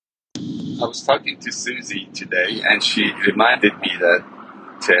I was talking to Susie today, and she reminded me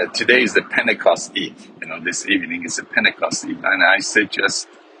that today is the Pentecost Eve. This evening is the Pentecost Eve. And I said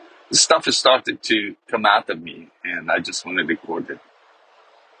the stuff has started to come out of me, and I just want to record it.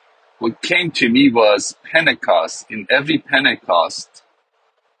 What came to me was Pentecost. In every Pentecost,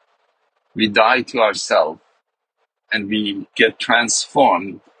 we die to ourselves, and we get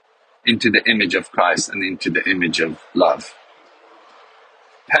transformed into the image of Christ and into the image of love.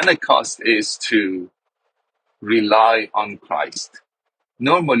 Pentecost is to rely on Christ.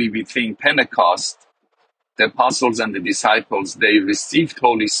 Normally we think Pentecost, the apostles and the disciples, they received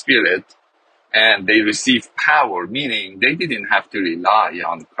Holy Spirit and they received power, meaning they didn't have to rely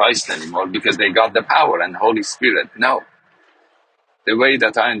on Christ anymore because they got the power and Holy Spirit. No. The way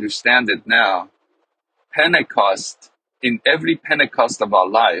that I understand it now, Pentecost, in every Pentecost of our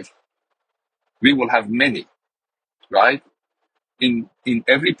life, we will have many, right? In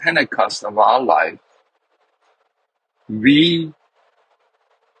every Pentecost of our life, we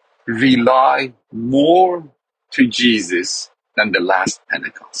rely more to Jesus than the last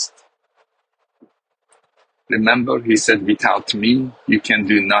Pentecost. Remember, he said, without me, you can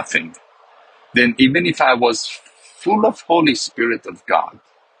do nothing. Then even if I was full of Holy Spirit of God,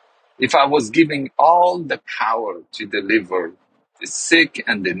 if I was giving all the power to deliver the sick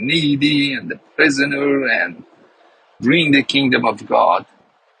and the needy and the prisoner and bring the kingdom of God,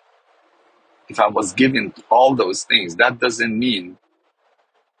 if I was given all those things, that doesn't mean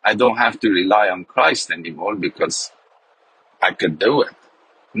I don't have to rely on Christ anymore because I could do it.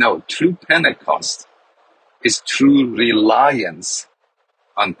 No, true Pentecost is true reliance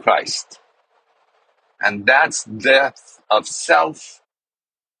on Christ. And that's death of self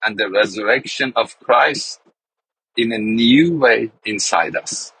and the resurrection of Christ in a new way inside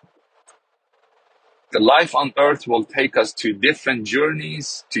us. The life on earth will take us to different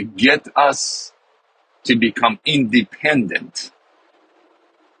journeys to get us to become independent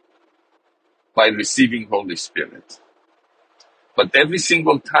by receiving Holy Spirit. But every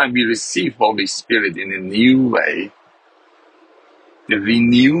single time we receive Holy Spirit in a new way, the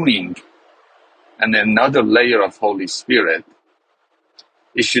renewing and another layer of Holy Spirit,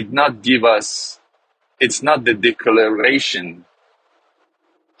 it should not give us, it's not the declaration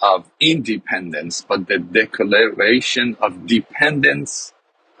of independence, but the declaration of dependence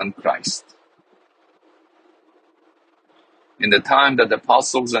on Christ. In the time that the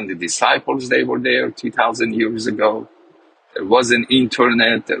apostles and the disciples, they were there 2,000 years ago, there wasn't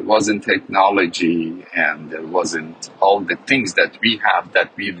internet, there wasn't technology, and there wasn't all the things that we have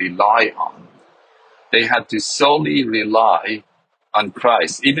that we rely on. They had to solely rely on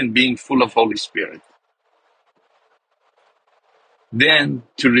Christ, even being full of Holy Spirit. Then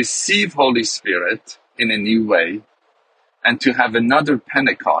to receive Holy Spirit in a new way and to have another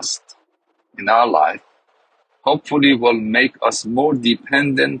Pentecost in our life, hopefully will make us more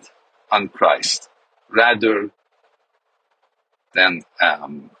dependent on Christ rather than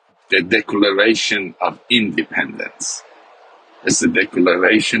the declaration of independence. It's a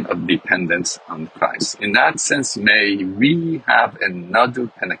declaration of dependence on Christ. In that sense, may we have another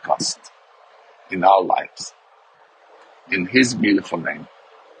Pentecost in our lives. In His beautiful name.